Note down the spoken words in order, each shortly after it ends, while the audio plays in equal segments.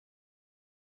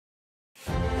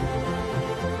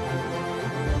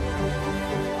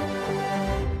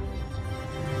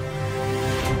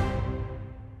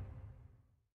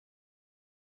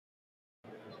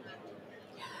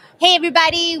Hey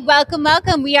everybody, welcome,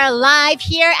 welcome. We are live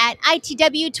here at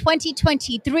ITW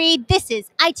 2023. This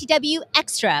is ITW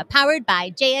Extra, powered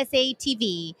by JSA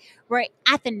TV. We're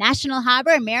at the National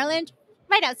Harbor in Maryland,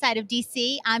 right outside of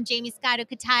DC. I'm Jamie Scotto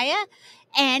Kataya,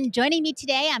 and joining me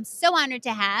today, I'm so honored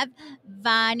to have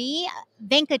Vani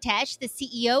Venkatesh, the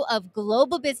CEO of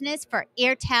Global Business for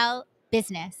Airtel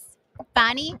Business.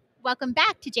 Vani, welcome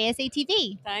back to JSA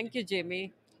TV. Thank you,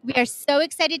 Jamie. We are so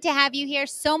excited to have you here.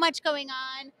 So much going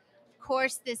on. Of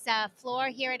course, this floor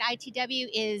here at ITW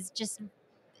is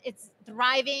just—it's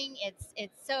thriving.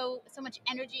 It's so much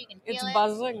energy. You can It's feel it.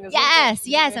 buzzing, isn't Yes, it?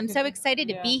 yes. I'm so excited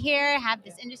to Yeah. be here. Have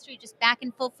this Yeah. industry just back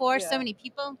in full force. So Yeah. many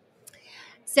people.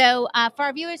 So for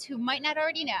our viewers who might not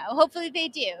already know, hopefully they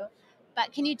do.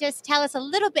 But can you just tell us a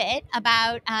little bit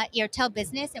about Airtel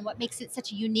Business and what makes it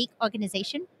such a unique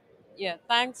organization? Yeah.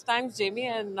 Thanks, Jamie.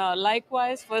 And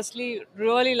likewise, firstly,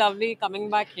 really lovely coming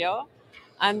back here.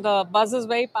 And the buzz is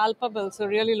very palpable. So,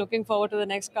 really looking forward to the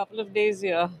next couple of days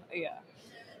here. Yeah.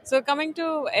 So, coming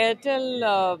to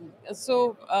Airtel,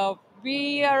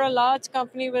 we are a large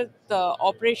company with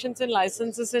operations and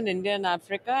licenses in India and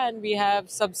Africa, and we have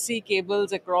subsea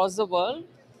cables across the world.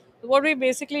 What we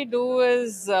basically do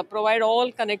is provide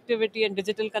all connectivity and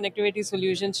digital connectivity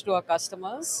solutions to our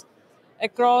customers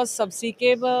across subsea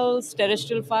cables,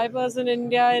 terrestrial fibers in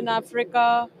India, in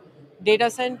Africa,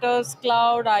 data centers,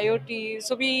 cloud, IoT.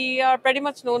 So we are pretty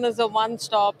much known as a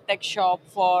one-stop tech shop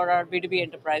for our B2B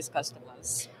enterprise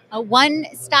customers. A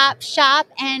one-stop shop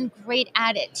and great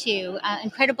at it too.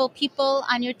 Incredible people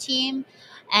on your team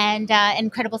and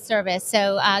incredible service.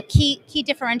 So key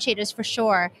differentiators for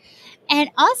sure. And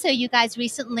also, you guys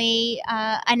recently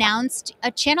announced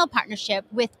a channel partnership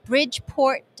with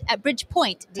Bridgepoint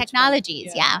Bridgepoint,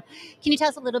 Technologies. yeah. Yeah, can you tell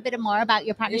us a little bit more about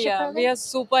your partnership Yeah, we program? are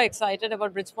super excited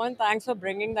about Bridgepoint. Thanks for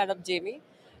bringing that up, Jamie.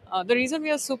 The reason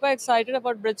we are super excited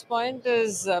about Bridgepoint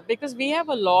is because we have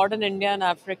a lot in India and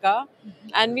Africa,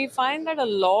 and we find that a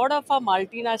lot of our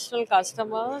multinational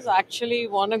customers actually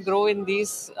want to grow in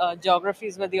these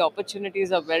geographies where the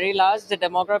opportunities are very large. The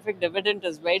demographic dividend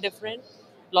is very different.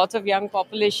 Lots of young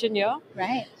population here.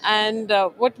 Right. And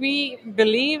what we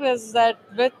believe is that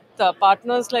with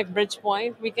partners like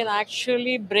Bridgepoint, we can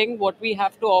actually bring what we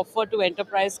have to offer to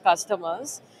enterprise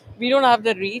customers. We don't have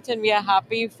the reach, and we are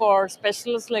happy for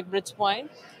specialists like Bridgepoint,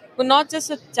 who not just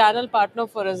a channel partner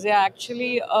for us, they are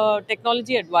actually a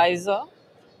technology advisor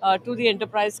to the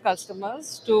enterprise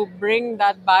customers to bring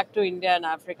that back to India and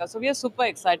Africa. So we are super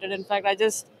excited. In fact, I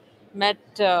just met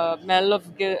Mel of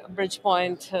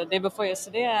Bridgepoint day before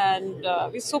yesterday, and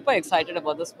we're super excited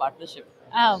about this partnership.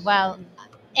 Oh, well.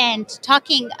 And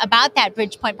talking about that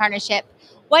Bridgepoint partnership,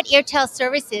 what Airtel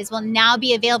services will now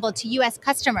be available to U.S.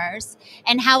 customers,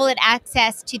 and how will it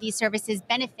access to these services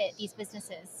benefit these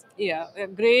businesses? Yeah, a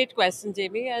great question,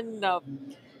 Jamie. And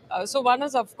so one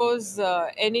is, of course,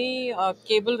 any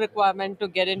cable requirement to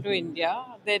get into India.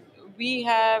 That we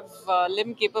have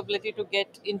limb capability to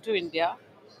get into India,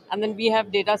 and then we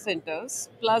have data centers.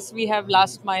 Plus, we have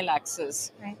last mile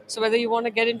access. Right. So whether you want to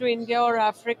get into India or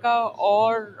Africa,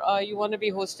 or you want to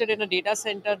be hosted in a data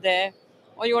center there,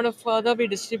 or you want to further be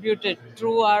distributed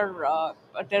through our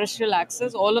terrestrial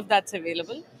access, all of that's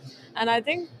available. And I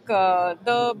think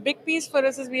the big piece for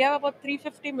us is we have about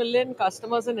 350 million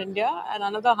customers in India and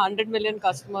another 100 million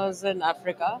customers in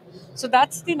Africa. So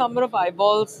that's the number of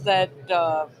eyeballs that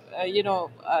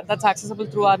that's accessible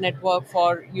through our network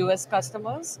for US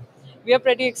customers. We are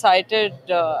pretty excited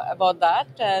about that,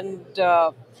 and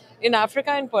in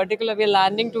Africa in particular, we are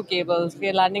landing two cables. We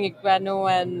are landing Equano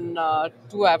and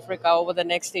to Africa over the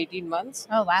next 18 months.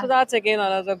 Oh, So wow. that's again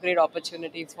another great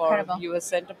opportunity for Incredible.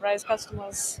 US enterprise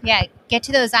customers. Yeah, get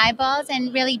to those eyeballs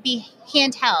and really be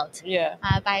handheld Yeah.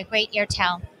 by a great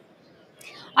Airtel.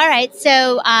 All right,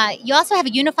 so you also have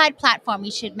a unified platform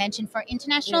we should mention for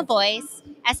international Yeah. voice,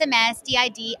 SMS,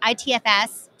 DID,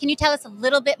 ITFS. Can you tell us a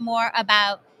little bit more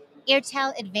about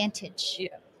Airtel Advantage? Yeah.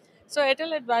 So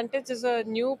Airtel Advantage is a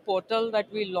new portal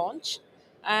that we launched.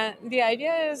 And the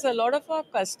idea is a lot of our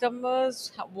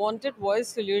customers wanted voice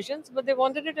solutions, but they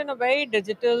wanted it in a very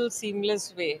digital,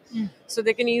 seamless way. So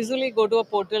they can easily go to a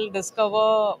portal,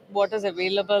 discover what is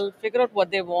available, figure out what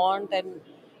they want, and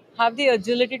have the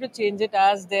agility to change it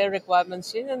as their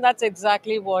requirements change. And that's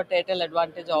exactly what Airtel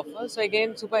Advantage offers. So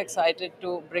again, super excited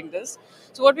to bring this.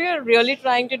 So what we are really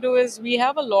trying to do is we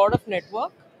have a lot of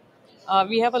network,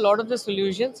 we have a lot of the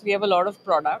solutions. We have a lot of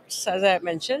products, as I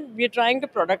mentioned. We are trying to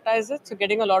productize it, so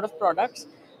getting a lot of products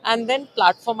and then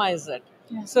platformize it.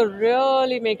 Yeah. So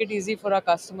really make it easy for our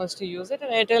customers to use it.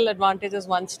 And Airtel Advantage is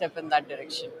one step in that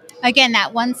direction. Again,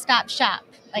 that one-stop shop,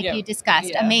 like Yeah, you discussed.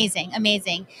 yeah. Amazing,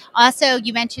 amazing. Also,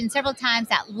 you mentioned several times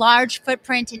that large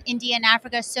footprint in India and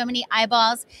Africa, so many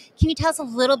eyeballs. Can you tell us a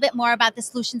little bit more about the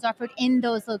solutions offered in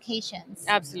those locations?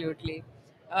 Absolutely.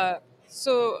 Uh,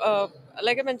 so,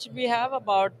 like I mentioned, we have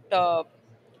about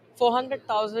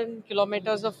 400,000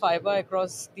 kilometers of fiber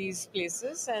across these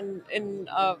places, and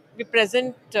we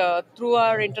present through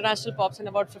our international POPs in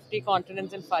about 50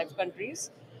 continents in 5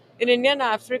 countries. In India and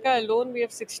Africa alone, we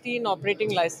have 16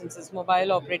 operating licenses,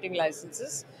 mobile operating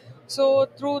licenses. So,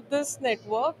 through this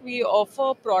network, we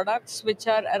offer products which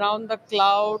are around the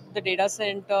cloud, the data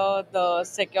center, the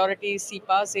security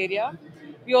CPaaS area.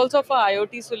 We also offer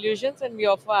IoT solutions and we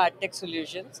offer AdTech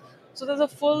solutions. So there's a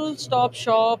full stop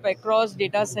shop across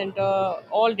data center,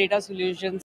 all data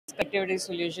solutions, connectivity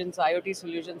solutions, IoT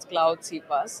solutions, cloud,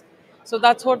 CPaaS. So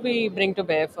that's what we bring to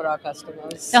bear for our The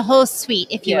customers. whole suite,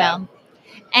 if you Yeah. will.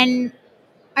 And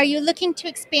are you looking to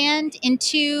expand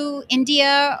into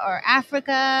India or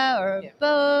Africa or Yeah.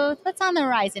 both? What's on the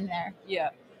horizon there? Yeah.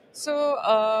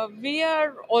 So we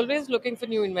are always looking for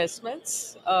new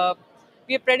investments.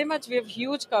 We have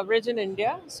huge coverage in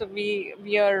India. So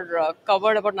we are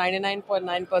covered about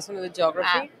 99.9% of the Wow.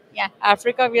 geography. Yeah.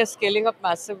 Africa, we are scaling up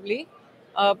massively.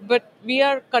 But we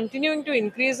are continuing to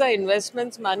increase our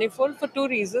investments manifold for two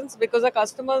reasons, because our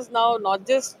customers now not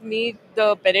just need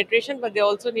the penetration, but they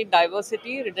also need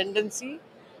diversity, redundancy,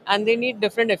 and they need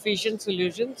different efficient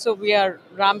solutions. So we are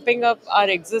ramping up our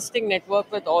existing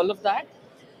network with all of that.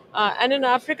 And in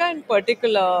Africa in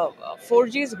particular,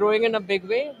 4G is growing in a big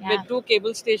way Yeah. with two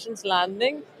cable stations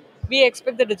landing. We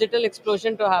expect the digital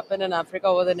explosion to happen in Africa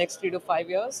over the next 3 to 5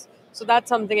 years. So that's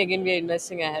something again we are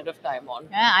investing ahead of time on.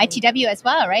 Yeah, ITW as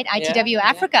well, right? Yeah, ITW yeah,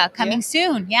 Africa yeah. coming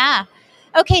soon. Yeah.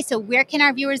 Okay, so where can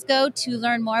our viewers go to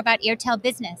learn more about Airtel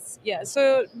Business? Yeah,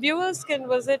 so viewers can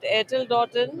visit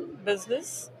airtel.in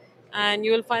business and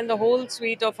you will find the whole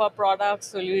suite of our products,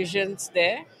 solutions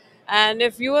there. And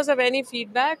if viewers have any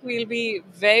feedback, we'll be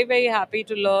very, very happy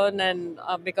to learn and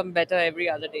become better every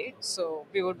other day. So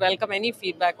we would welcome any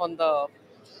feedback on the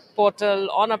portal,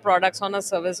 on our products, on our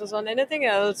services, on anything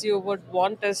else you would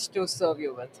want us to serve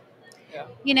you with. Yeah.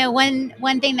 You know,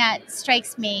 one thing that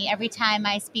strikes me every time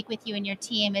I speak with you and your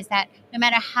team is that no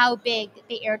matter how big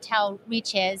the Airtel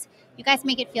reach is, you guys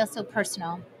make it feel so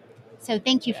personal. So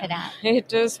thank you for Yeah, that.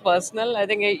 it is personal. I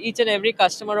think each and every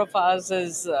customer of ours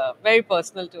is very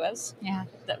personal to us. Yeah.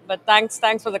 But thanks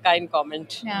for the kind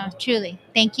comment. No, truly.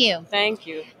 Thank you. Thank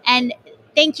you. And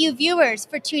thank you, viewers,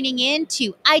 for tuning in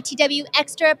to ITW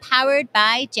Extra powered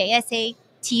by JSA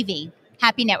TV.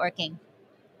 Happy networking.